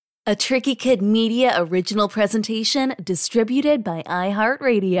A Tricky Kid Media original presentation distributed by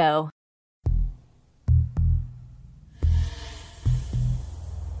iHeartRadio.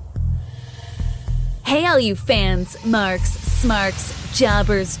 Hey all you fans, marks, smarks,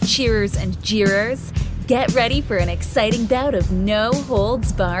 jobbers, cheerers, and jeerers. Get ready for an exciting bout of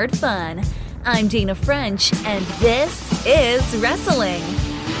no-holds-barred fun. I'm Dana French, and this is Wrestling.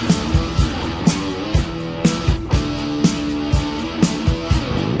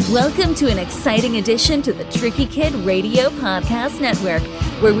 Welcome to an exciting addition to the Tricky Kid Radio Podcast Network,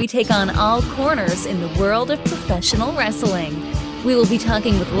 where we take on all corners in the world of professional wrestling. We will be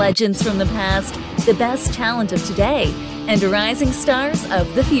talking with legends from the past, the best talent of today, and rising stars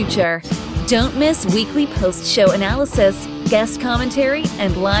of the future. Don't miss weekly post-show analysis, guest commentary,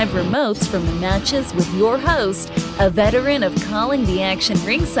 and live remotes from the matches with your host, a veteran of calling the action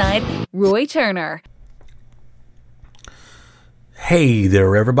ringside, Roy Turner. Hey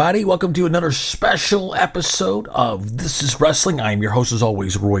there, everybody. Welcome to another special episode of This is Wrestling. I'm your host, as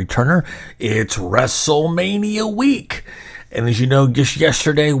always, Roy Turner. It's WrestleMania week. And as you know, just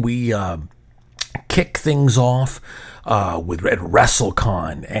yesterday, we kicked things off with at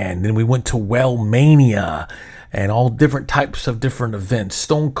WrestleCon. And then we went to WellMania and all different types of different events.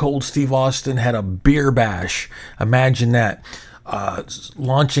 Stone Cold Steve Austin had a beer bash. Imagine that.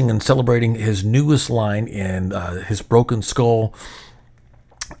 Launching and celebrating his newest line in his Broken Skull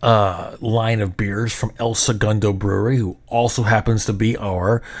line of beers from El Segundo Brewery, who also happens to be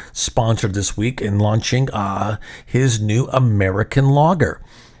our sponsor this week, in launching his new American Lager.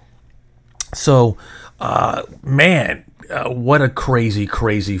 So, what a crazy,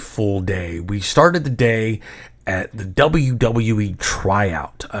 crazy full day. We started the day at the WWE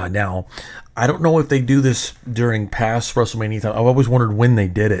tryout. Now, I don't know if they do this during past WrestleMania time. I've always wondered when they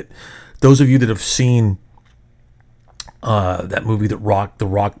did it. Those of you that have seen that movie that The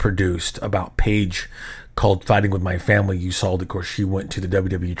Rock produced about Paige called Fighting With My Family, you saw that, of course, she went to the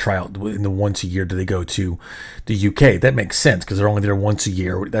WWE tryout in the once a year do they go to the UK. That makes sense because they're only there once a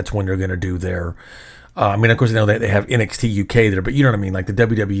year. That's when they're going to do their... of course, I know that they have NXT UK there, but you know what I mean? Like the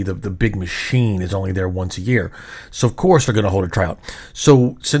WWE, the big machine is only there once a year. So, of course, they're going to hold a tryout.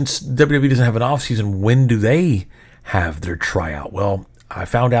 So, since WWE doesn't have an off-season, when do they have their tryout? Well, I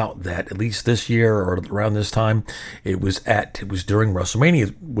found out that at least this year or around this time, it was during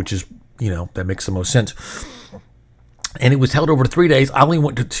WrestleMania, which is, that makes the most sense. And it was held over 3 days. I only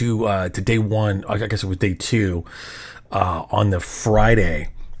went to day one, I guess it was day two, on the Friday.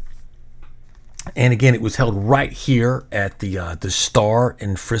 And again, it was held right here at the Star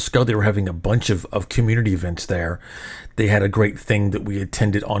in Frisco. They were having a bunch of community events there. They had a great thing that we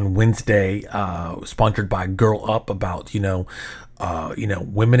attended on Wednesday, sponsored by Girl Up, about women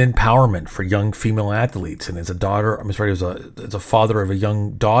empowerment for young female athletes. And as a father of a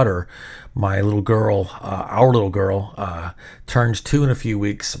young daughter, my little girl, our little girl, turns 2 in a few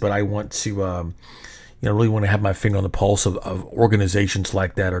weeks. But I want to. Really want to have my finger on the pulse of organizations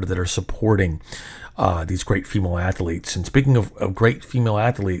like that that are supporting these great female athletes. And speaking of great female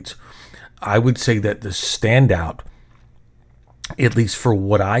athletes, I would say that the standout, at least for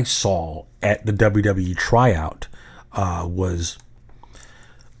what I saw at the WWE tryout, was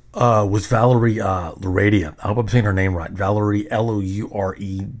Valerie Loureda. I hope I'm saying her name right. Valerie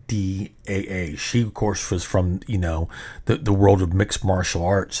Louredaa. She, of course, was from the world of mixed martial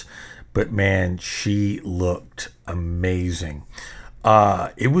arts. But man, she looked amazing.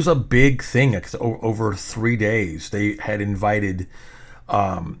 It was a big thing. Over 3 days, they had invited,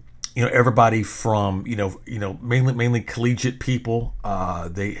 everybody from, mainly collegiate people.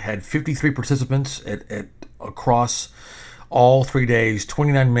 They had 53 participants at across all 3 days.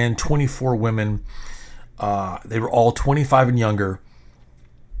 29 men, 24 women. They were all 25 and younger.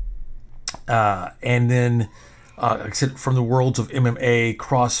 And then. Like I said, from the worlds of MMA,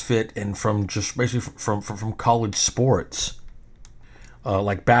 CrossFit, and from just basically from college sports,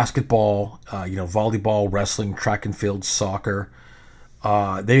 like basketball, volleyball, wrestling, track and field, soccer.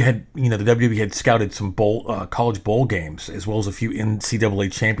 They had, the WWE had scouted some college bowl games, as well as a few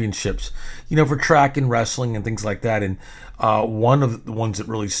NCAA championships, for track and wrestling and things like that. And one of the ones that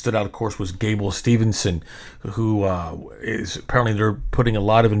really stood out, of course, was Gable Stevenson, who is apparently they're putting a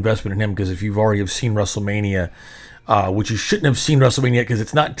lot of investment in him, because if you've already have seen WrestleMania, which you shouldn't have seen WrestleMania because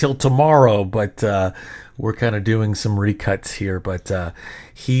it's not till tomorrow, but we're kind of doing some recuts here. But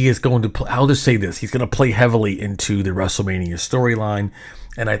he is going to I'll just say this, he's going to play heavily into the WrestleMania storyline,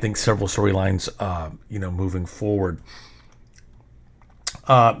 and I think several storylines, moving forward.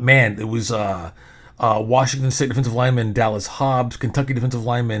 It was Washington State defensive lineman Dallas Hobbs, Kentucky defensive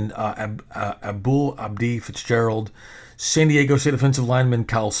lineman Abdul Abdi Fitzgerald, San Diego State defensive lineman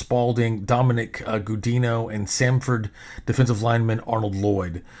Kyle Spalding, Dominic Gudino, and Samford defensive lineman Arnold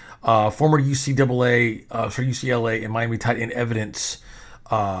Lloyd. Former UCLA and Miami tight end Evidence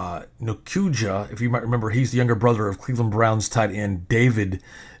Njoku, if you might remember, he's the younger brother of Cleveland Browns tight end David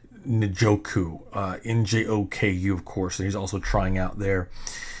Njoku, Njoku, of course, and he's also trying out there.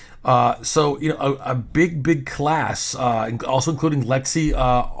 So, a big class, also including Lexi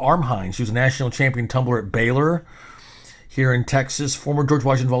Armhine. She was a national champion tumbler at Baylor here in Texas. Former George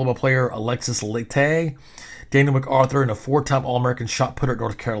Washington volleyball player Alexis Lete. Daniel MacArthur, and a 4-time All-American shot putter at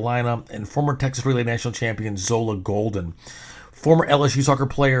North Carolina. And former Texas Relay national champion Zola Golden. Former LSU soccer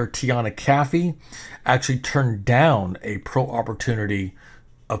player Tiana Caffey actually turned down a pro opportunity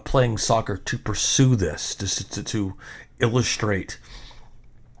of playing soccer to pursue this, to illustrate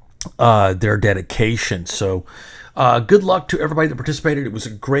their dedication. So good luck to everybody that participated. It was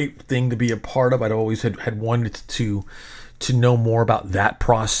a great thing to be a part of. I'd always had wanted to know more about that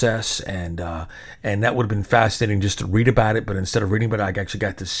process, and that would have been fascinating just to read about it. But instead of reading about it, I actually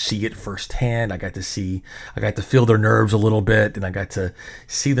got to see it firsthand. I got to feel their nerves a little bit, and I got to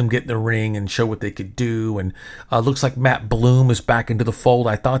see them get in the ring and show what they could do. And looks like Matt Bloom is back into the fold.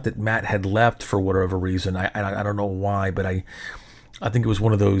 I thought that Matt had left for whatever reason. I don't know why, but I think it was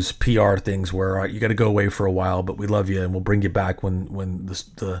one of those PR things where you got to go away for a while, but we love you and we'll bring you back when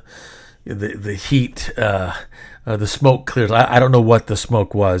the heat, the smoke clears. I don't know what the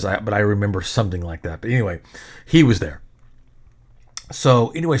smoke was, but I remember something like that. But anyway, he was there.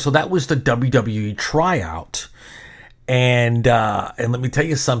 So that was the WWE tryout, and let me tell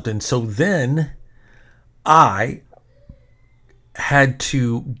you something. So then I had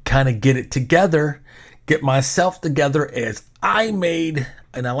to kind of get myself together as I made,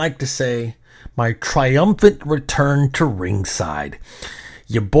 and I like to say, my triumphant return to ringside.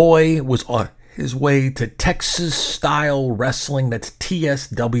 Your boy was on his way to Texas Style Wrestling, that's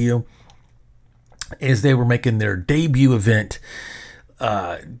TSW, as they were making their debut event,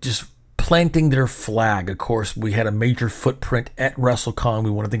 just planting their flag. Of course, we had a major footprint at WrestleCon.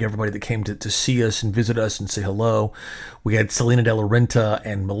 We want to thank everybody that came to see us and visit us and say hello. We had Selena De La Renta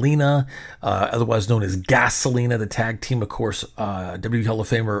and Melina, otherwise known as Gasolina, the tag team. Of course, WWE Hall of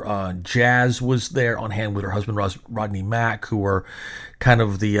Famer Jazz was there on hand with her husband Rodney Mack, who were kind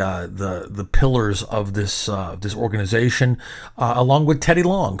of the pillars of this organization, along with Teddy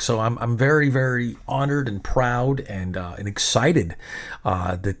Long. So I'm very, very honored and proud and excited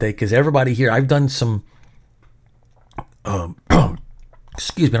that because everybody here, I've done some.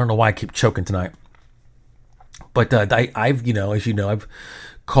 Excuse me, I don't know why I keep choking tonight. But I've, as you know, I've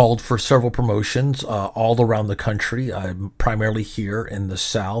called for several promotions all around the country. I'm primarily here in the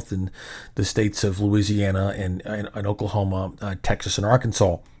South, in the states of Louisiana and Oklahoma, Texas, and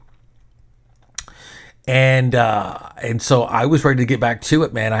Arkansas. And so I was ready to get back to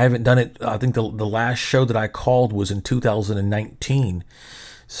it, man. I haven't done it. I think the last show that I called was in 2019.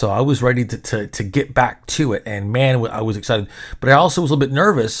 So I was ready to get back to it, and man, I was excited. But I also was a little bit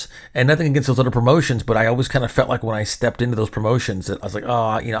nervous, and nothing against those other promotions, but I always kind of felt like when I stepped into those promotions that I was like,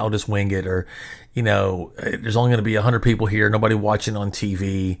 I'll just wing it, or, there's only going to be 100 people here, nobody watching on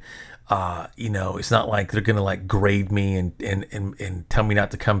TV. It's not like they're going to like grade me and tell me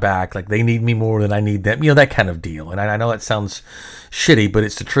not to come back. Like they need me more than I need them, that kind of deal. And I know that sounds shitty, but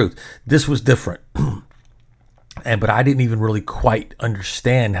it's the truth. This was different. But I didn't even really quite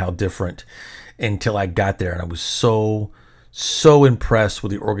understand how different until I got there. And I was so impressed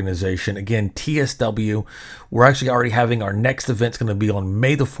with the organization. Again, TSW, we're actually already having our next event's going to be on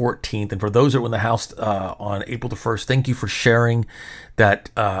May the 14th. And for those that were in the house on April the 1st, thank you for sharing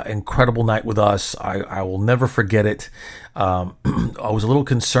that incredible night with us. I will never forget it. I was a little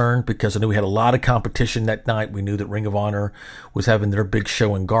concerned because I knew we had a lot of competition that night. We knew that Ring of Honor was having their big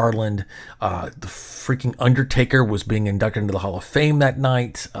show in Garland. The freaking Undertaker was being inducted into the Hall of Fame that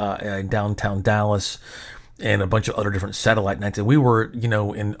night in downtown Dallas, and a bunch of other different satellite nights. And we were,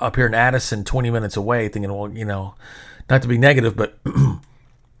 up here in Addison, 20 minutes away, thinking, well, not to be negative, but,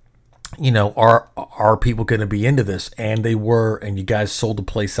 are people going to be into this? And they were, and you guys sold the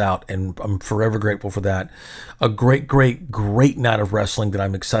place out, and I'm forever grateful for that. A great night of wrestling that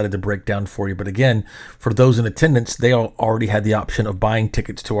I'm excited to break down for you. But again, for those in attendance, they already had the option of buying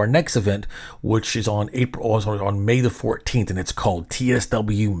tickets to our next event, which is on May the 14th, and it's called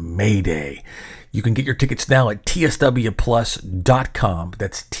TSW May Day. You can get your tickets now at tswplus.com.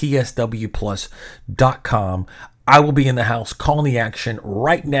 That's tswplus.com. I will be in the house calling the action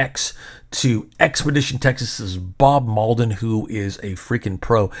right next to Expedition Texas's Bob Malden, who is a freaking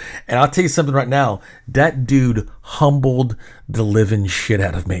pro. And I'll tell you something right now, that dude humbled the living shit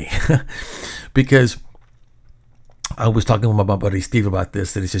out of me because I was talking with my buddy Steve about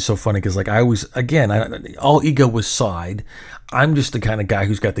this, that it's just so funny because, like, I always, again, all ego aside, I'm just the kind of guy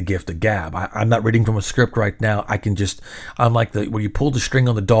who's got the gift of gab. I'm not reading from a script right now. I'm like where you pull the string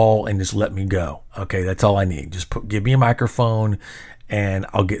on the doll and just let me go. Okay, that's all I need. Just give me a microphone and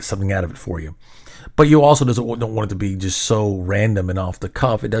I'll get something out of it for you. But you also don't want it to be just so random and off the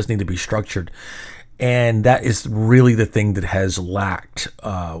cuff. It does need to be structured. And that is really the thing that has lacked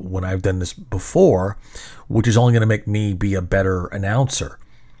when I've done this before, which is only going to make me be a better announcer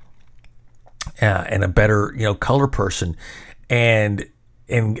and a better, color person. And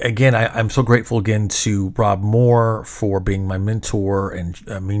again, I'm so grateful again to Rob Moore for being my mentor,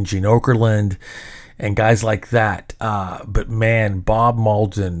 and Mean Gene Okerlund and guys like that. But man, Bob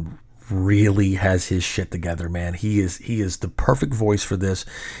Malden really has his shit together, man. He is the perfect voice for this.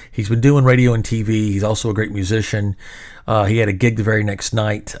 He's been doing radio and TV. He's also a great musician. He had a gig the very next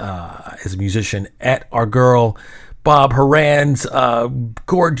night as a musician at our girl Bob Horan's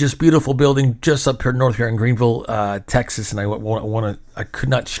gorgeous, beautiful building just up here north here in Greenville, Texas. And I could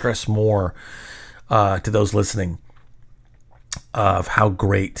not stress more to those listening of how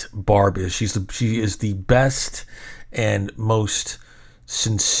great Barb is. She is the best and most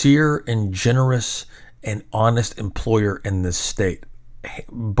sincere and generous and honest employer in this state,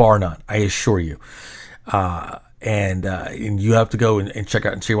 bar none, I assure you. And you have to go and check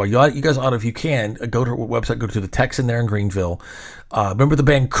out and see why. You guys ought, if you can, go to her website, go to the Texan there in Greenville. Remember the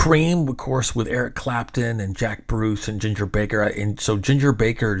band Cream, of course, with Eric Clapton and Jack Bruce and Ginger Baker. And so Ginger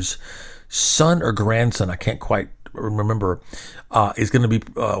Baker's son or grandson, I can't quite remember, is going to be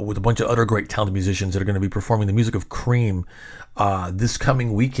with a bunch of other great talented musicians that are going to be performing the music of Cream this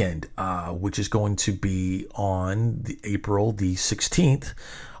coming weekend, which is going to be on April the 16th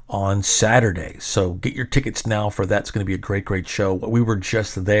on Saturday. So get your tickets now for that. It's going to be a great, great show. We were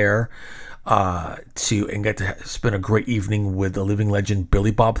just there and get to spend a great evening with the living legend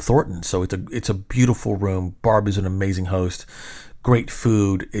Billy Bob Thornton. So it's a beautiful room. Barb is an amazing host. Great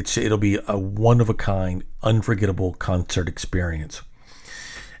food. It'll be a one of a kind, unforgettable concert experience.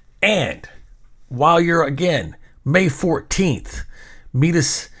 And while you're again May 14th, meet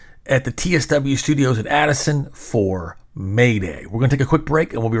us at the TSW Studios at Addison for May Day. We're going to take a quick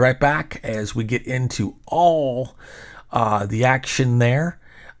break and we'll be right back as we get into all the action there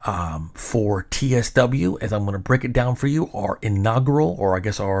for TSW, as I'm going to break it down for you, our inaugural, or I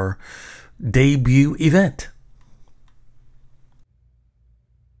guess our debut event.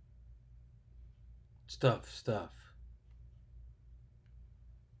 Stuff.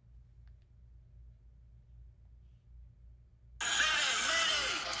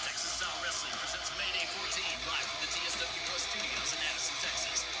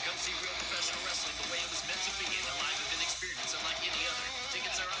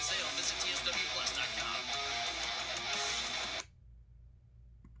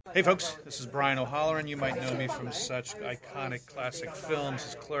 Hey folks, this is Brian O'Halloran. You might know me from such iconic classic films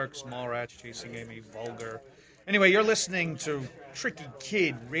as Clerks, Mallrats, Chasing Amy, Vulgar. Anyway, you're listening to Tricky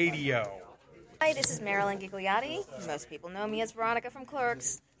Kid Radio. Hi, this is Marilyn Gigliotti. Most people know me as Veronica from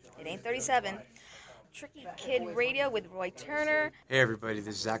Clerks. It ain't 37. Tricky Kid Radio with Roy Turner. Hey everybody,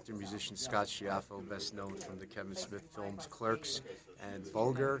 this is actor-musician Scott Schiaffo, best known from the Kevin Smith films Clerks and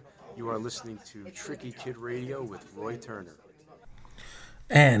Vulgar. You are listening to Tricky Kid Radio with Roy Turner.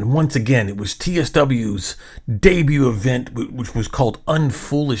 And once again, it was TSW's debut event, which was called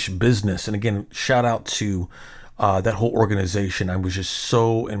Unfoolish Business. And again, shout out to that whole organization. I was just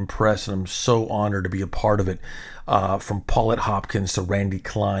so impressed, and I'm so honored to be a part of it. From Paulette Hopkins to Randy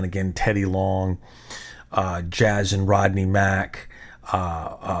Klein, again, Teddy Long, Jazz and Rodney Mack,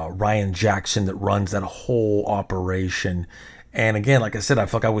 Ryan Jackson that runs that whole operation. And again, like I said, I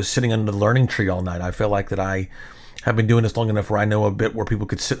felt like I was sitting under the learning tree all night. I feel like that I have been doing this long enough where I know a bit where people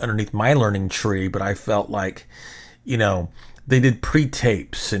could sit underneath my learning tree, but I felt like, they did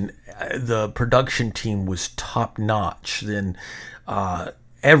pre-tapes and the production team was top notch. Then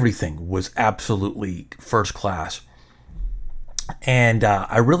everything was absolutely first class. And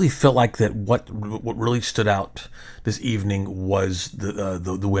I really felt like that what really stood out this evening was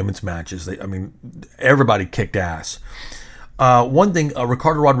the women's matches. Everybody kicked ass. One thing,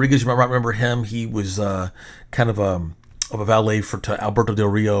 Ricardo Rodriguez, you might remember him. He was kind of a valet to Alberto Del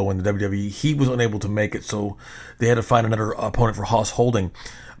Rio in the WWE. He was unable to make it, so they had to find another opponent for Haas Holding.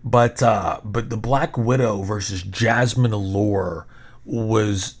 But the Black Widow versus Jasmine Allure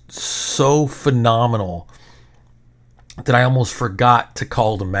was so phenomenal that I almost forgot to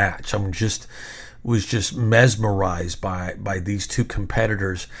call the match. Was just mesmerized by these two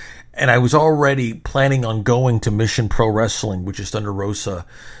competitors. And I was already planning on going to Mission Pro Wrestling, which is Thunder Rosa,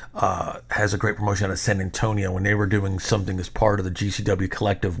 has a great promotion out of San Antonio, when they were doing something as part of the GCW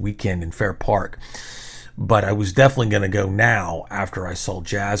Collective weekend in Fair Park. But I was definitely going to go now after I saw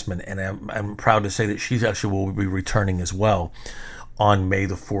Jasmine, and I'm proud to say that she's actually will be returning as well on May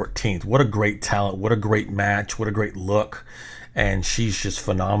the 14th. What a great talent, what a great match, what a great look, and she's just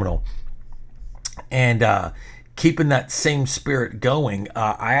phenomenal. And keeping that same spirit going,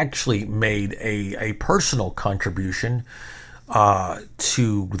 I actually made a personal contribution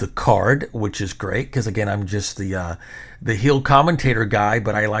to the card, which is great because, again, I'm just the heel commentator guy,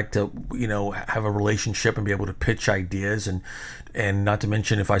 but I like to, have a relationship and be able to pitch ideas, and not to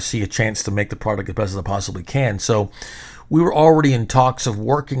mention if I see a chance to make the product as best as I possibly can. So we were already in talks of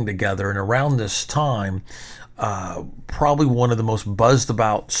working together, and around this time, probably one of the most buzzed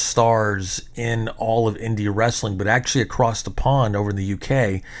about stars in all of indie wrestling, but actually across the pond over in the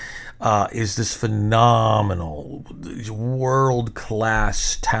UK, is this phenomenal,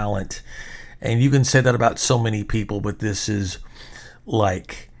 world-class talent. And you can say that about so many people, but this is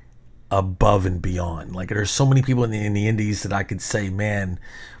like above and beyond. Like, there's so many people in the indies that I could say, man,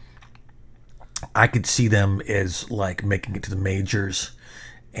 I could see them as like making it to the majors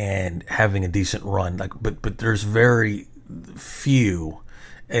and having a decent run. Like, but there's very few,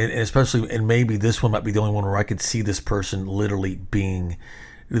 and especially, and maybe this one might be the only one where I could see this person literally being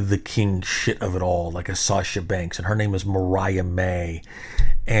the king shit of it all, like a Sasha Banks. And her name is Mariah May,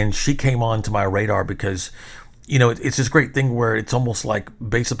 and she came onto my radar because, it's this great thing where it's almost like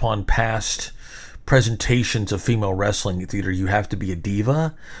based upon past presentations of female wrestling, it's either you have to be a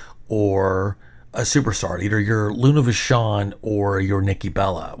diva or a superstar. Either you're Luna Vachon or you're Nikki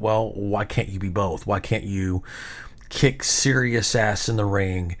Bella. Well, why can't you be both? Why can't you kick serious ass in the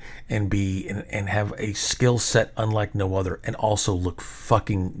ring and have a skill set unlike no other, and also look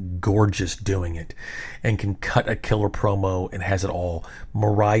fucking gorgeous doing it, and can cut a killer promo and has it all?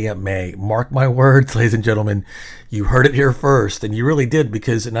 Mariah May. Mark my words, ladies and gentlemen, you heard it here first, and you really did,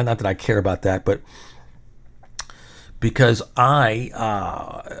 because not that I care about that, but because I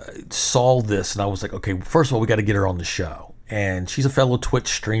saw this and I was like, okay, first of all, we got to get her on the show. And she's a fellow Twitch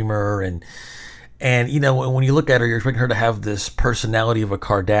streamer, and when you look at her, you're expecting her to have this personality of a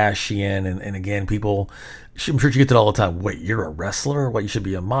Kardashian, and again, people, I'm sure she gets it all the time. Wait, you're a wrestler? What, you should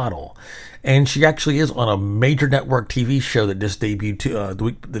be a model. And she actually is on a major network TV show that just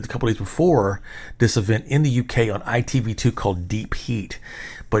debuted a couple days before this event in the UK on ITV2 called Deep Heat.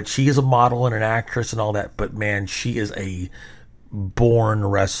 But she is a model and an actress and all that. But man, she is a born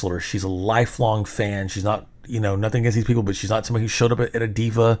wrestler. She's a lifelong fan. She's not, nothing against these people, but she's not somebody who showed up at a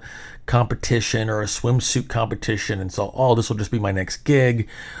diva competition or a swimsuit competition and so, this will just be my next gig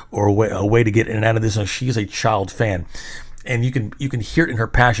or a way to get in and out of this. No, she is a child fan. And you can hear it in her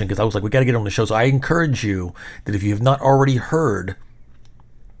passion, because I was like, we got to get her on the show. So I encourage you that if you have not already heard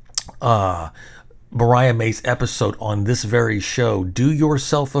Mariah May's episode on this very show, do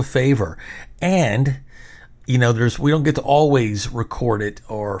yourself a favor. And we don't get to always record it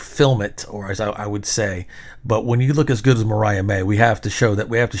or film it, or as I would say, but when you look as good as Mariah May, we have to show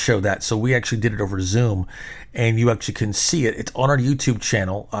that. So we actually did it over Zoom, and you actually can see it. It's on our YouTube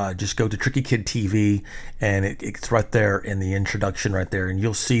channel. Just go to Tricky Kid TV, and it's right there in the introduction right there, and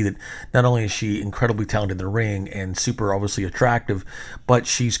you'll see that not only is she incredibly talented in the ring and super obviously attractive, but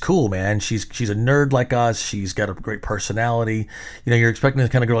she's cool, man. She's a nerd like us. She's got a great personality. You're expecting this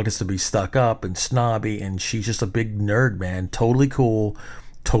kind of girl like this to be stuck up and snobby, and she's just a big nerd, man. Totally cool,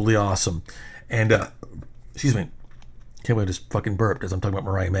 totally awesome. And excuse me, can't believe I just fucking burped as I'm talking about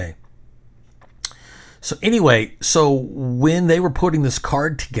Mariah May. So anyway, when they were putting this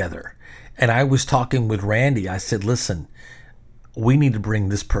card together, and I was talking with Randy, I said, listen, we need to bring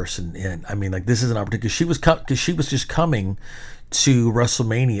this person in. I mean, like, this is an opportunity, because she was just coming to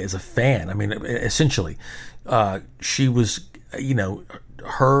WrestleMania as a fan. I mean, essentially, she was,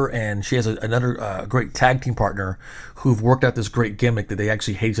 her and she has another great tag team partner who've worked out this great gimmick that they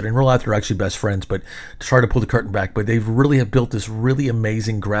actually hated. In real life, they're actually best friends, but to try to pull the curtain back, but they've really have built this really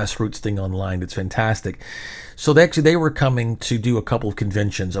amazing grassroots thing online that's fantastic. So they were coming to do a couple of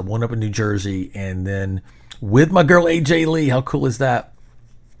conventions, one up in New Jersey, and then with my girl AJ Lee. How cool is that?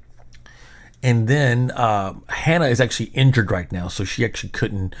 And then Hannah is actually injured right now, so she actually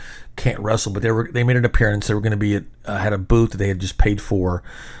can't wrestle. But they made an appearance. They were going to be had a booth that they had just paid for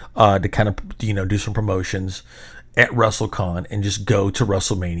to kind of do some promotions at WrestleCon and just go to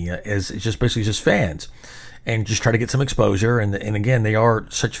WrestleMania as just basically just fans and just try to get some exposure. And again, they are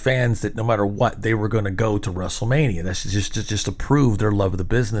such fans that no matter what, they were going to go to WrestleMania. That's just to prove their love of the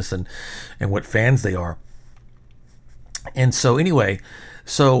business and what fans they are. And so anyway,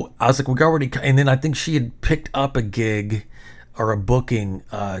 So I was like, we already, and then I think she had picked up a gig or a booking,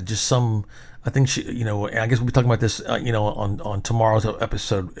 just some, I think she, I guess we'll be talking about this, on tomorrow's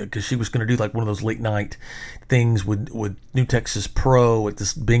episode, because she was going to do like one of those late night things with New Texas Pro at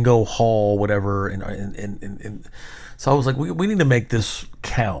this bingo hall, whatever. And so I was like, we need to make this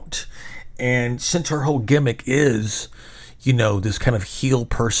count. And since her whole gimmick is, this kind of heel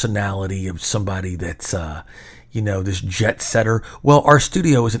personality of somebody that's, this jet setter. Well, our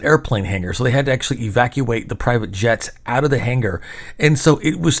studio is an airplane hangar, so they had to actually evacuate the private jets out of the hangar. And so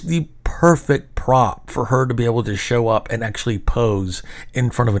it was the perfect prop for her to be able to show up and actually pose in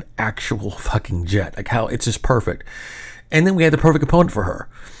front of an actual fucking jet. Like how it's just perfect. And then we had the perfect opponent for her.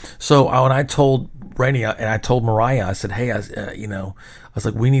 So when I told Rainey and I told Mariah, I said, hey, I was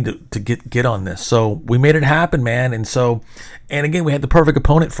like, we need to get on this. So we made it happen, man. And again, we had the perfect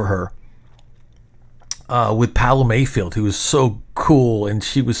opponent for her. With Paolo Mayfield, who was so cool, and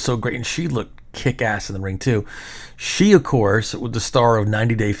she was so great, and she looked kick-ass in the ring too. She, of course, was the star of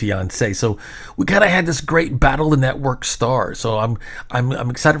 90 Day Fiancé. So we kind of had this great Battle of the Network star. So I'm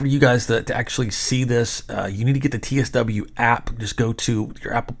excited for you guys to actually see this. You need to get the TSW app. Just go to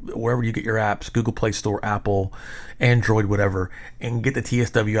your Apple, wherever you get your apps, Google Play Store, Apple, Android, whatever, and get the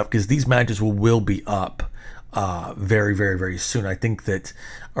TSW app, because these matches will be up very, very, very soon. I think that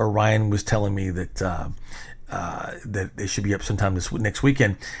Ryan was telling me that that they should be up sometime next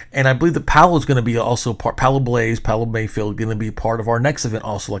weekend, and I believe that Paolo is going to be also part. Paolo Blaze, Paolo Mayfield, going to be part of our next event,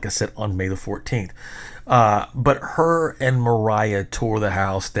 also, like I said, on May the 14th. But her and Mariah tore the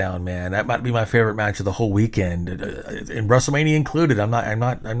house down, man. That might be my favorite match of the whole weekend, and WrestleMania included. I'm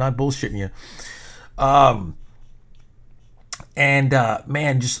not bullshitting you.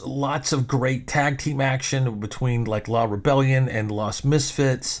 Man, just lots of great tag team action between like La Rebellion and the Lost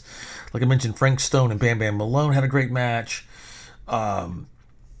Misfits. Like I mentioned, Frank Stone and Bam Bam Malone had a great match. And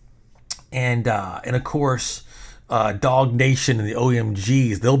of course, Dog Nation and the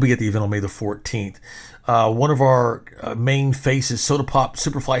OMGs, they'll be at the event on May the 14th. One of our main faces, Soda Pop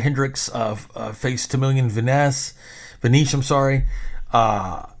Superfly Hendrix, faced Tamilian Vanish, I'm sorry.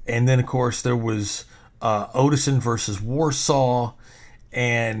 And then, of course, there was Odison versus Warsaw,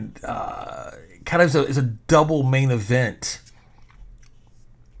 and kind of is a double main event.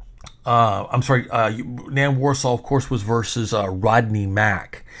 Nan Warsaw, of course, was versus Rodney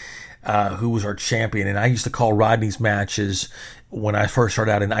Mack, who was our champion. And I used to call Rodney's matches when I first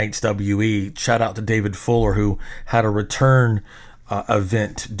started out in IHWE. Shout out to David Fuller, who had a return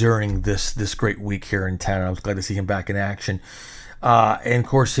event during this great week here in town. I was glad to see him back in action. And of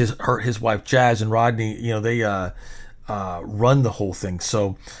course, his wife Jazz and Rodney, they run the whole thing.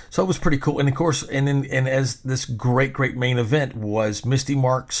 So it was pretty cool. And of course, and as this great main event was Misty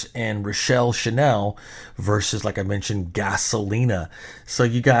Marks and Rochelle Chanel versus, like I mentioned, Gasolina. So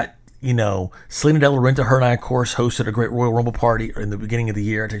you got, Selena De La Renta. Her and I, of course, hosted a great Royal Rumble party in the beginning of the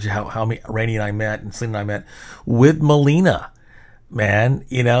year. I told you how Rainey and I met, and Selena and I met with Melina. Man,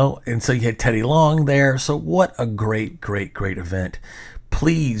 and so you had Teddy Long there. So what a great event.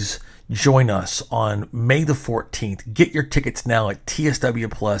 Please join us on May the 14th. Get your tickets now at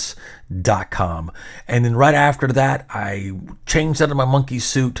tswplus.com. And then right after that, I changed out of my monkey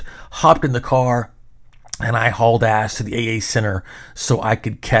suit, hopped in the car, and I hauled ass to the AA Center so I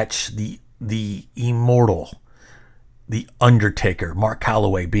could catch the immortal, the Undertaker, Mark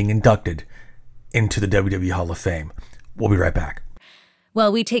Calloway, being inducted into the WWE Hall of Fame. We'll be right back.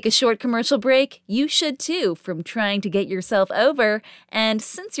 While we take a short commercial break, you should too, from trying to get yourself over. And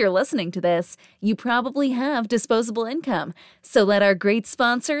since you're listening to this, you probably have disposable income. So let our great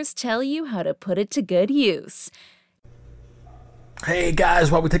sponsors tell you how to put it to good use. Hey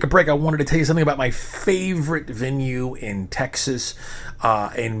guys, while we take a break, I wanted to tell you something about my favorite venue in Texas,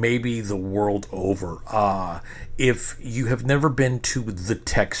 and maybe the world over. If you have never been to the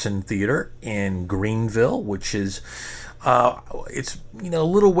Texan Theater in Greenville, which is it's a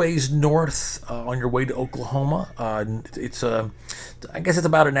little ways north on your way to Oklahoma. It's I guess it's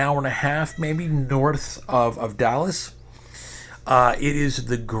about an hour and a half maybe north of Dallas. It is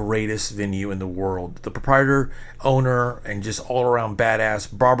the greatest venue in the world. The proprietor, owner, and just all around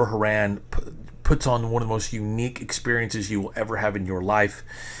badass Barbara Haran puts on one of the most unique experiences you will ever have in your life.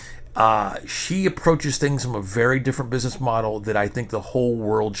 She approaches things from a very different business model that I think the whole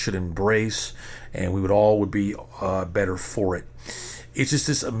world should embrace, and we would be better for it. It's just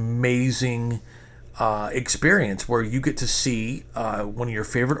this amazing experience where you get to see one of your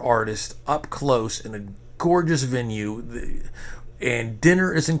favorite artists up close in a gorgeous venue, and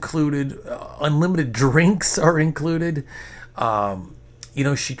dinner is included, unlimited drinks are included.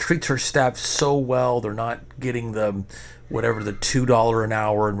 she treats her staff so well. They're not getting the $2 an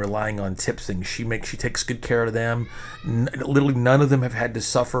hour and relying on tips things. She takes good care of them. Literally none of them have had to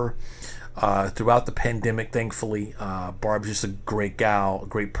suffer throughout the pandemic, thankfully. Barb's just a great gal, a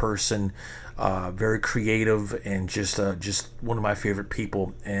great person, very creative, and just one of my favorite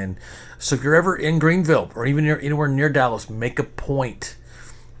people. And so if you're ever in Greenville or even anywhere near Dallas, make a point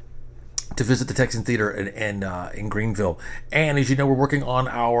to visit the Texan Theater in Greenville. And as you know, we're working on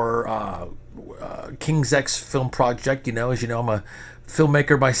our King's X film project. As you know, I'm a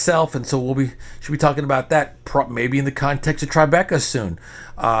filmmaker myself, and so should be talking about that maybe in the context of Tribeca soon.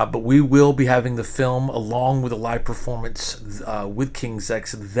 But we will be having the film along with a live performance with King's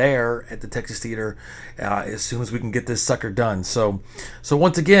X there at the Texas Theater as soon as we can get this sucker done. So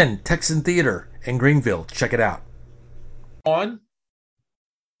once again, Texan Theater in Greenville, check it out.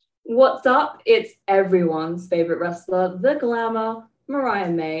 What's up? It's everyone's favorite wrestler, the Glamour, Mariah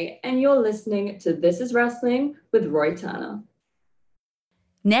May, and you're listening to This Is Wrestling with Roy Turner.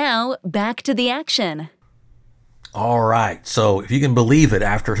 Now, back to the action. All right, so if you can believe it,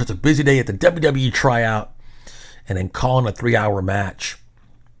 after such a busy day at the WWE tryout and then calling a 3-hour match,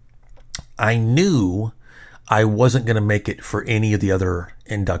 I knew I wasn't going to make it for any of the other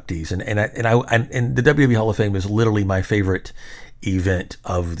inductees, and the WWE Hall of Fame is literally my favorite event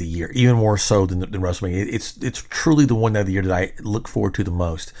of the year, even more so than WrestleMania. It's truly the one of the year that I look forward to the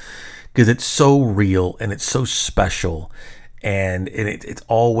most because it's so real and it's so special, and it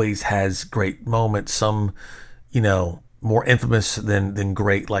always has great moments. Some, more infamous than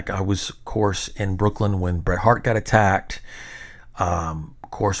great. Like I was, of course, in Brooklyn when Bret Hart got attacked. Of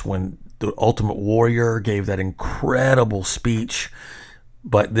course, when the Ultimate Warrior gave that incredible speech,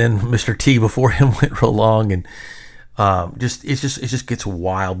 but then Mr. T before him went real long, and it just gets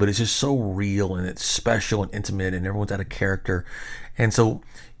wild, but it's just so real and it's special and intimate, and everyone's out of character. And so,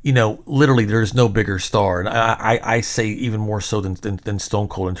 literally there's no bigger star. And I say even more so than Stone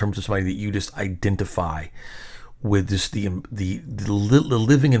Cold in terms of somebody that you just identify with, just the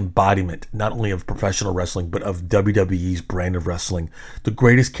living embodiment, not only of professional wrestling, but of WWE's brand of wrestling. The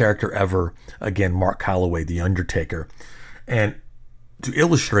greatest character ever, again, Mark Calloway, The Undertaker. And to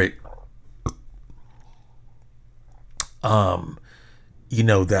illustrate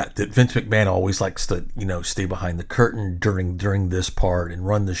that Vince McMahon always likes to, stay behind the curtain during this part and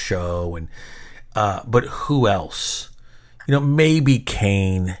run the show. And, but who else? Maybe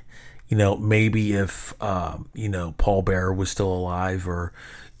Kane, maybe if, Paul Bearer was still alive, or,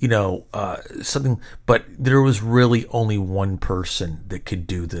 something, but there was really only one person that could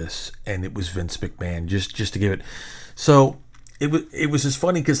do this, and it was Vince McMahon, just to give it. So it was just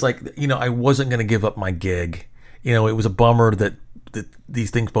funny because, I wasn't going to give up my gig. It was a bummer that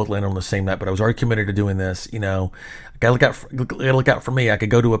these things both landed on the same night, but I was already committed to doing this. Gotta look out for me. I could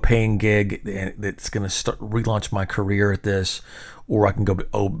go to a paying gig that's going to relaunch my career at this, or I can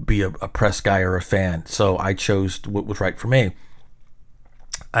go be a press guy or a fan. So I chose what was right for me.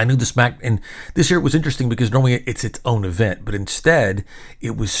 I knew and this year it was interesting because normally it's its own event, but instead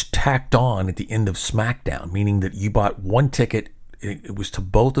it was tacked on at the end of SmackDown, meaning that you bought one ticket. It was to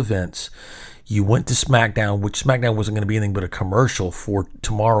both events. You went to SmackDown, which SmackDown wasn't going to be anything but a commercial for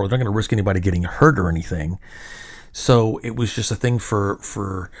tomorrow. They're not going to risk anybody getting hurt or anything. So it was just a thing for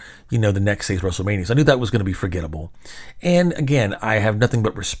the next day's WrestleMania. So I knew that was going to be forgettable. And again, I have nothing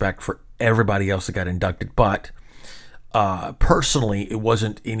but respect for everybody else that got inducted. But personally, it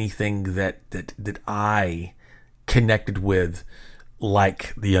wasn't anything that I connected with,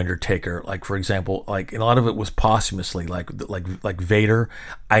 like The Undertaker. Like, for example, and a lot of it was posthumously, like Vader.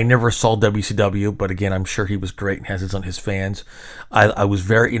 I never saw WCW, but again, I'm sure he was great and has his fans. I was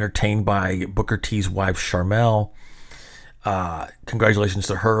very entertained by Booker T's wife, Sharmell. Congratulations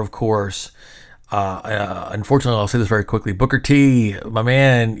to her, of course. Unfortunately, I'll say this very quickly. Booker T, my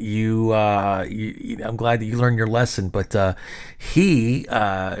man, I'm glad that you learned your lesson, but he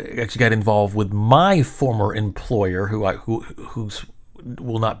actually got involved with my former employer, who's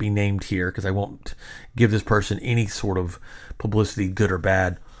will not be named here because I won't give this person any sort of publicity, good or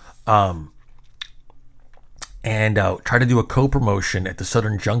bad. And try to do a co-promotion at the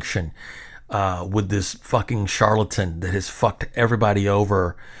Southern Junction with this fucking charlatan that has fucked everybody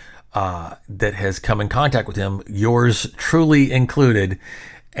over, that has come in contact with him, yours truly included.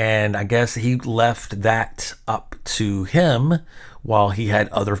 And I guess he left that up to him while he had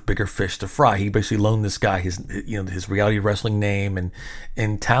other bigger fish to fry. He basically loaned this guy his reality wrestling name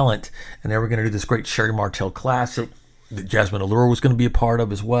and talent, and they were going to do this great Sherry Martel Classic that Jasmine Allure was going to be a part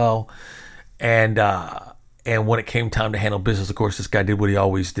of as well. And And when it came time to handle business, of course, this guy did what he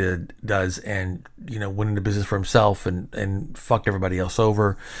always does, and went into business for himself and fucked everybody else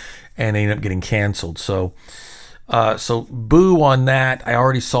over, and ended up getting canceled. So boo on that. I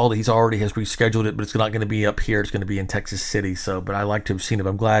already saw that he already has rescheduled it, but it's not going to be up here. It's going to be in Texas City. But I like to have seen it.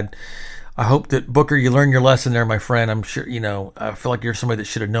 I'm glad. I hope that, Booker, you learned your lesson there, my friend. I'm sure, I feel like you're somebody that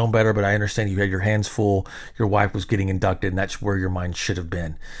should have known better, but I understand you had your hands full. Your wife was getting inducted, and that's where your mind should have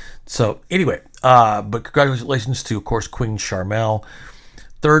been. So anyway, but congratulations to, of course, Queen Sharmell.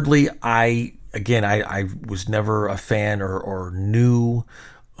 Thirdly, I was never a fan or knew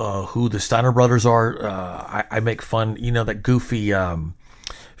who the Steiner brothers are. I make fun, that goofy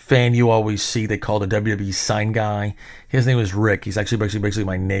fan you always see. They call the WWE sign guy. His name is Rick. He's actually basically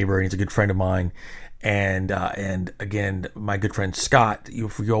my neighbor, and he's a good friend of mine. And again, my good friend Scott. You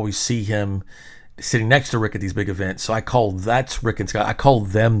always see him sitting next to Rick at these big events. So that's Rick and Scott. I call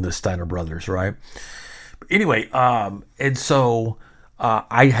them the Steiner brothers, right? But anyway, and so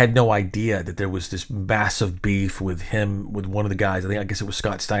I had no idea that there was this massive beef with one of the guys. I guess it was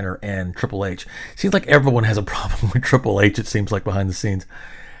Scott Steiner and Triple H. Seems like everyone has a problem with Triple H, it seems like, behind the scenes.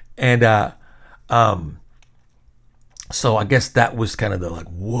 And so I guess that was kind of the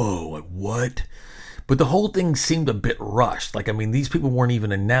whoa, what? But the whole thing seemed a bit rushed. These people weren't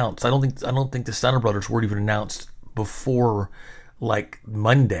even announced. I don't think the Steiner brothers weren't even announced before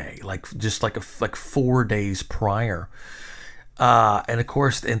Monday, just 4 days prior. And of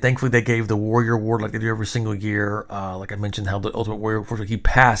course, and thankfully they gave the Warrior Award like they do every single year. Like I mentioned, how the Ultimate Warrior, unfortunately, he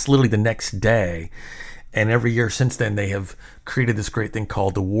passed literally the next day. And every year since then, they have created this great thing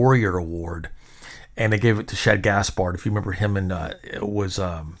called the Warrior Award. And they gave it to Shad Gaspard. If you remember him, it was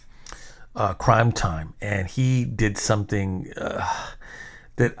Crime Time. And he did something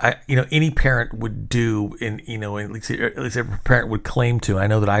that any parent would do, and at least every parent would claim to. I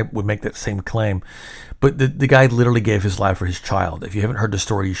know that I would make that same claim. But the guy literally gave his life for his child. If you haven't heard the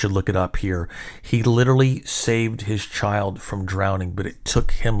story, you should look it up here. He literally saved his child from drowning, but it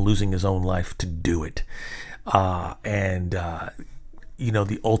took him losing his own life to do it. The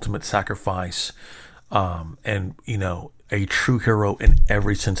ultimate sacrifice, and a true hero in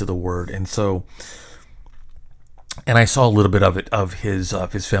every sense of the word. And so, and I saw a little bit of it, of his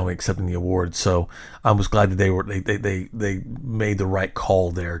family accepting the award. So I was glad that they made the right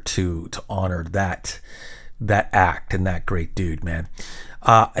call there to honor that act and that great dude, man.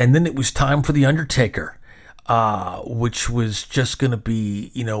 And then it was time for the Undertaker, which was just going to be,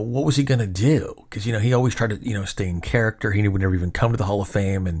 what was he going to do? Because, he always tried to, stay in character. He would never even come to the Hall of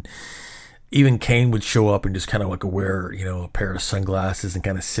Fame. And even Kane would show up and just kind of wear, a pair of sunglasses and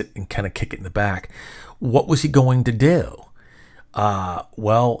kind of sit and kind of kick it in the back. What was he going to do?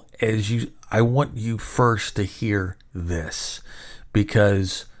 Well, I want you first to hear this,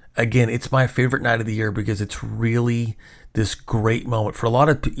 because again, it's my favorite night of the year, because it's really this great moment for a lot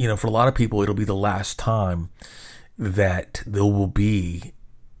of people. It'll be the last time that there will be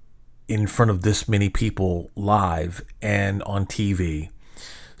in front of this many people live and on TV.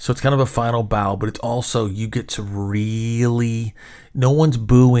 So it's kind of a final bow, but it's also, you get to really, no one's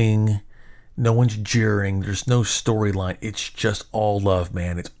booing, no one's jeering, there's no storyline. It's just all love,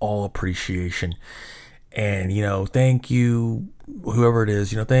 man. It's all appreciation. And, thank you, whoever it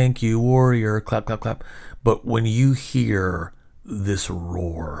is, thank you, Warrior, clap, clap, clap. But when you hear this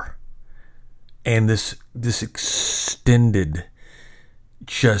roar and this extended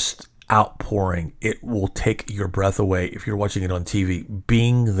just outpouring, it will take your breath away if you're watching it on TV.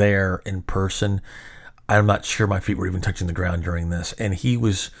 Being there in person, I'm not sure my feet were even touching the ground during this. And he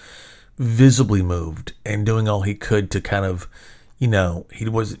was visibly moved and doing all he could to kind of, he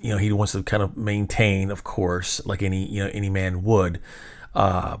wants to kind of maintain, of course, like any man would.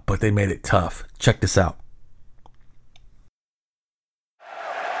 But they made it tough. Check this out.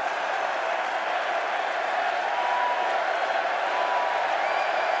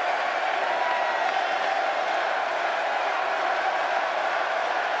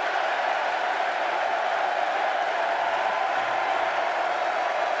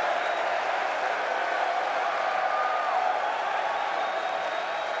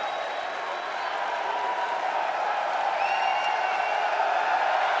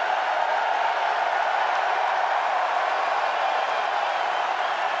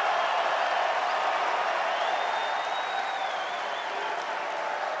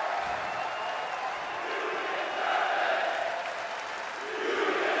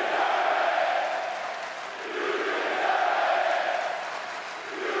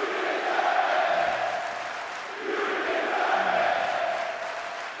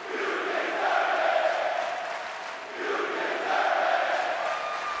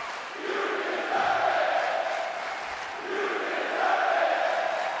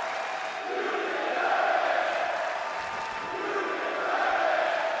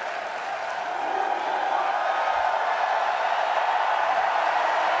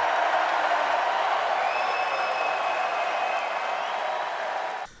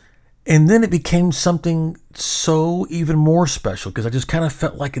 And then it became something so even more special because I just kind of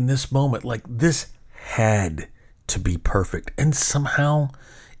felt like in this moment, like this had to be perfect. And somehow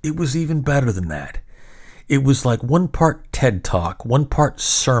it was even better than that. It was like one part TED Talk, one part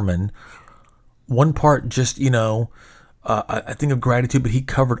sermon, one part just, I think of gratitude, but he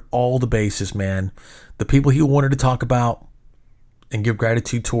covered all the bases, man. The people he wanted to talk about and give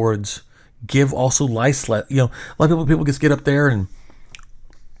gratitude towards, give also life. A lot of people just get up there and,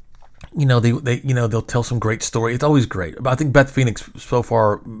 they'll tell some great story. It's always great. But I think Beth Phoenix so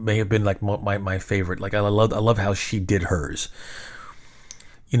far may have been like my favorite. Like I love how she did hers.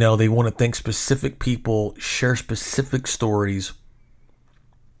 They want to thank specific people, share specific stories.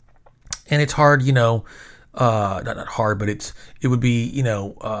 And it's hard, not hard, but it would be,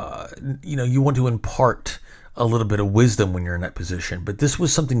 you want to impart a little bit of wisdom when you're in that position. But this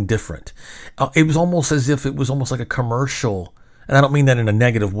was something different. It was almost as if it was almost like a commercial. And I don't mean that in a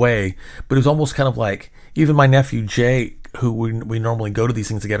negative way, but it was almost kind of like, even my nephew Jay, who we normally go to these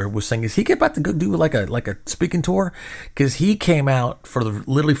things together, was saying, is he about to go do like a speaking tour? Because he came out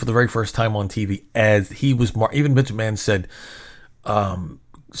literally for the very first time on TV as he was, even Vince McMahon said,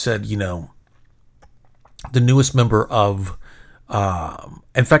 the newest member of,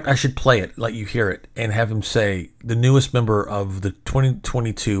 in fact, I should play it, let you hear it, and have him say the newest member of the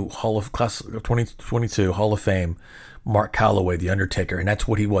 2022 Hall of Fame, Mark Calloway, The Undertaker, and that's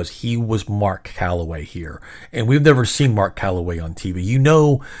what he was. He was Mark Calloway here, and we've never seen Mark Calloway on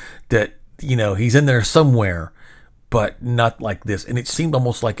TV. That he's in there somewhere, but not like this. And it seemed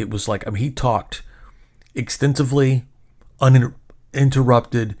almost like it was like, he talked extensively,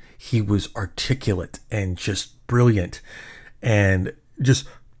 uninterrupted. He was articulate and just brilliant, and just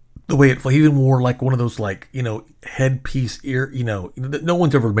the way he even wore like one of those headpiece ear. No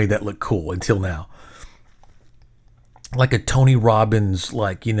one's ever made that look cool until now. Like a Tony Robbins,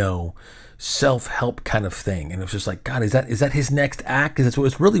 self-help kind of thing. And it was just like, God, is that his next act? Because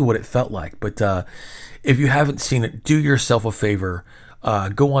it's really what it felt like. But if you haven't seen it, do yourself a favor.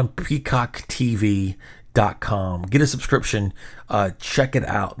 Go on PeacockTV.com. Get a subscription. Check it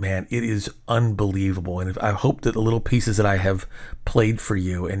out, man. It is unbelievable. And I hope that the little pieces that I have played for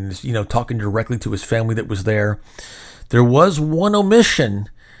you and, talking directly to his family that was there. There was one omission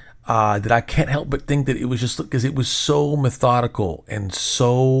that I can't help but think that it was just because it was so methodical and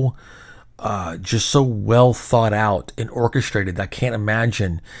so just so well thought out and orchestrated. I can't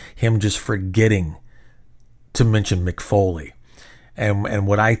imagine him just forgetting to mention Mick Foley. And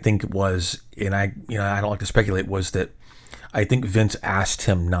what I think it was, and I don't like to speculate, was that I think Vince asked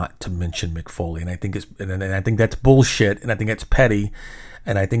him not to mention Mick Foley, and I think I think that's bullshit, and I think that's petty,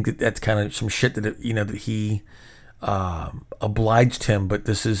 and I think that's kind of some shit that that he obliged him, but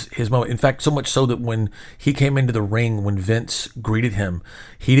this is his moment. In fact, so much so that when he came into the ring, when Vince greeted him,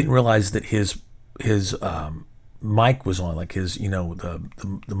 he didn't realize that his mic was on, like his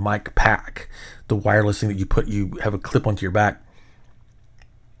the mic pack, the wireless thing that you have a clip onto your back,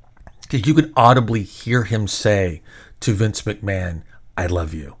 because you could audibly hear him say to Vince McMahon, "I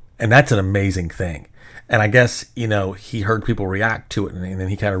love you," and that's an amazing thing. And I guess, he heard people react to it, and then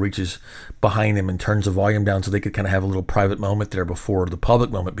he kind of reaches behind him and turns the volume down so they could kind of have a little private moment there before the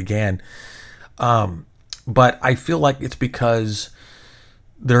public moment began. But I feel like it's because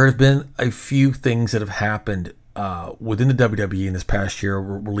there have been a few things that have happened within the WWE in this past year.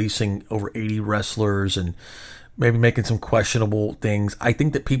 We're releasing over 80 wrestlers and maybe making some questionable things. I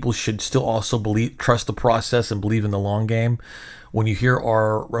think that people should still also trust the process and believe in the long game. When you hear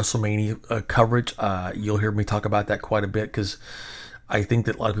our WrestleMania coverage, you'll hear me talk about that quite a bit, because I think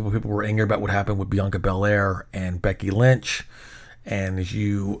that a lot of people were angry about what happened with Bianca Belair and Becky Lynch. And as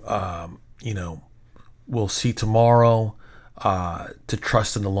you, will see tomorrow, to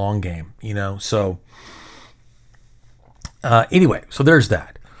trust in the long game, So, anyway, so there's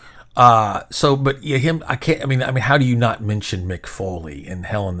that. But yeah, him, I can't, how do you not mention Mick Foley and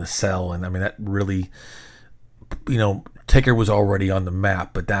Hell in the Cell? And that really, Taker was already on the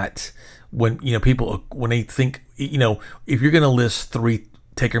map, but that's when, people, when they think, if you're going to list 3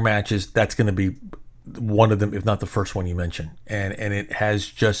 Taker matches, that's going to be one of them, if not the first one you mention. And it has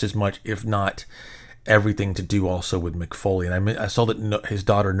just as much, if not everything, to do also with Mick Foley. And I saw that his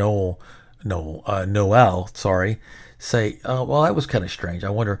daughter Noelle, say, well, that was kind of strange. I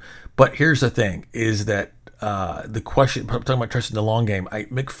wonder. But here's the thing, is that the question, talking about trusting the long game,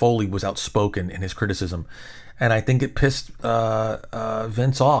 Mick Foley was outspoken in his criticism, and I think it pissed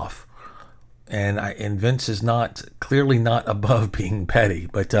Vince off. And Vince is clearly not above being petty,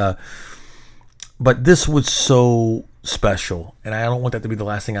 but this was so special, and I don't want that to be the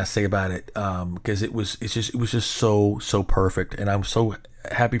last thing I say about it, because it was just so perfect, and I'm so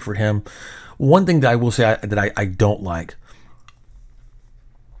happy for him. One thing that I will say that I don't like,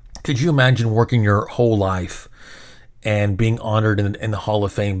 could you imagine working your whole life and being honored in the Hall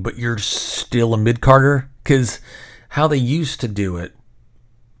of Fame, but you're still a mid-carder? Because how they used to do it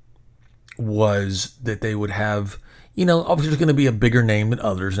was that they would have, obviously there's going to be a bigger name than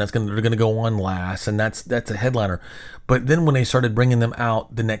others, and they're going to go on last, and that's a headliner. But then when they started bringing them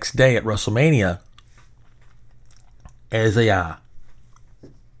out the next day at WrestleMania as a,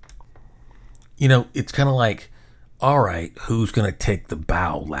 it's kind of like, all right, who's going to take the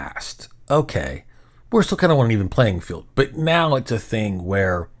bow last? Okay, we're still kind of on an even playing field. But now it's a thing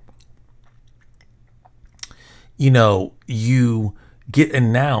where, you get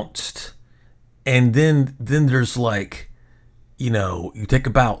announced, and then there's like, you take a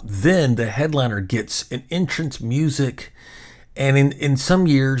bow, then the headliner gets an entrance music, and in some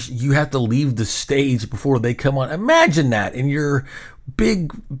years you have to leave the stage before they come on. Imagine that in your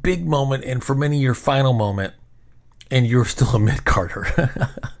big moment, and for many your final moment, and you're still a mid-carder.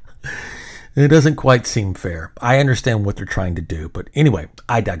 It doesn't quite seem fair. I understand what they're trying to do, but anyway,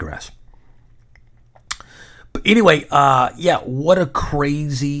 I digress. But anyway, what a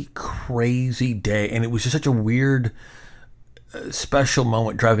crazy day. And it was just such a weird, special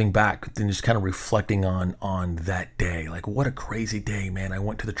moment driving back and just kind of reflecting on that day. Like, what a crazy day, man. I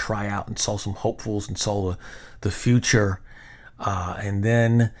went to the tryout and saw some hopefuls and saw the future. And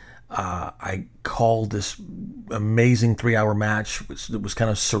then I called this amazing 3-hour match. It was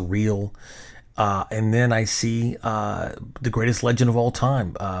kind of surreal. And then I see the greatest legend of all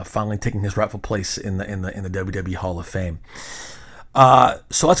time finally taking his rightful place in the WWE Hall of Fame.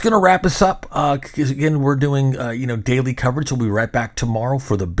 So that's going to wrap us up. Because again, we're doing daily coverage. We'll be right back tomorrow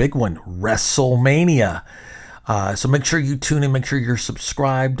for the big one, WrestleMania. So make sure you tune in. Make sure you're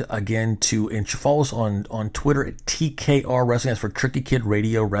subscribed again and follow us on Twitter at TKR Wrestling. That's for Tricky Kid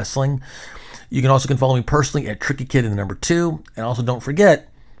Radio Wrestling. You can also follow me personally at Tricky Kid in the number 2. And also don't forget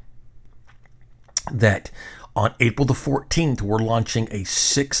that on April the 14th, we're launching a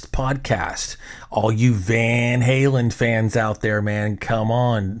 6th podcast. All you Van Halen fans out there, man, come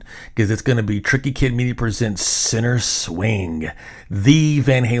on, because it's going to be Tricky Kid Media presents Center Swing, the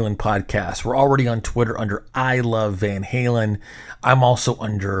Van Halen podcast. We're already on Twitter under I Love Van Halen. I'm also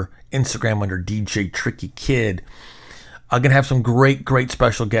under Instagram under DJ Tricky Kid. I'm going to have some great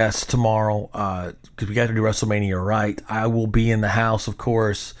special guests tomorrow because we got to do WrestleMania right. I will be in the house, of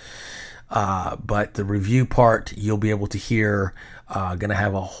course. But the review part, you'll be able to hear, going to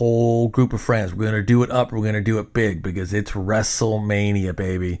have a whole group of friends. We're going to do it up. We're going to do it big because it's WrestleMania,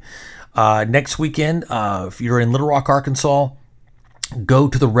 baby. Next weekend, if you're in Little Rock, Arkansas, go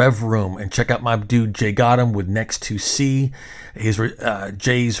to the Rev Room and check out my dude Jay Gotham with Next to See.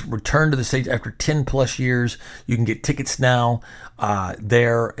 Jay's return to the stage after 10 plus years. You can get tickets now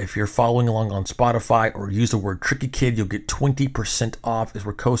there. If you're following along on Spotify or use the word Tricky Kid, you'll get 20% off as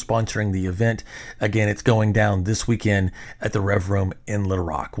we're co-sponsoring the event. Again, it's going down this weekend at the Rev Room in Little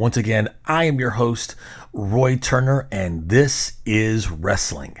Rock. Once again, I am your host, Roy Turner, and this is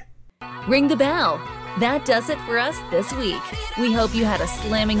Wrestling. Ring the bell. That does it for us this week. We hope you had a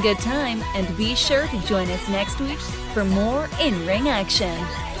slamming good time, and be sure to join us next week for more in-ring action.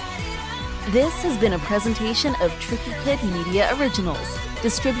 This has been a presentation of Tricky Kid Media Originals,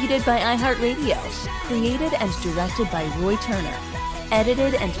 distributed by iHeartRadio, created and directed by Roy Turner,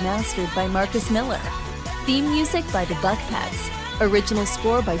 edited and mastered by Marcus Miller, theme music by the Buck Pets, original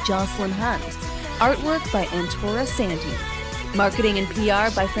score by Jocelyn Hunt, artwork by Antora Sandy, marketing and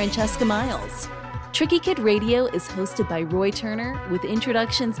PR by Francesca Miles. Tricky Kid Radio is hosted by Roy Turner with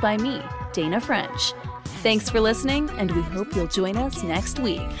introductions by me, Dana French. Thanks for listening, and we hope you'll join us next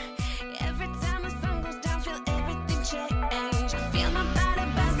week.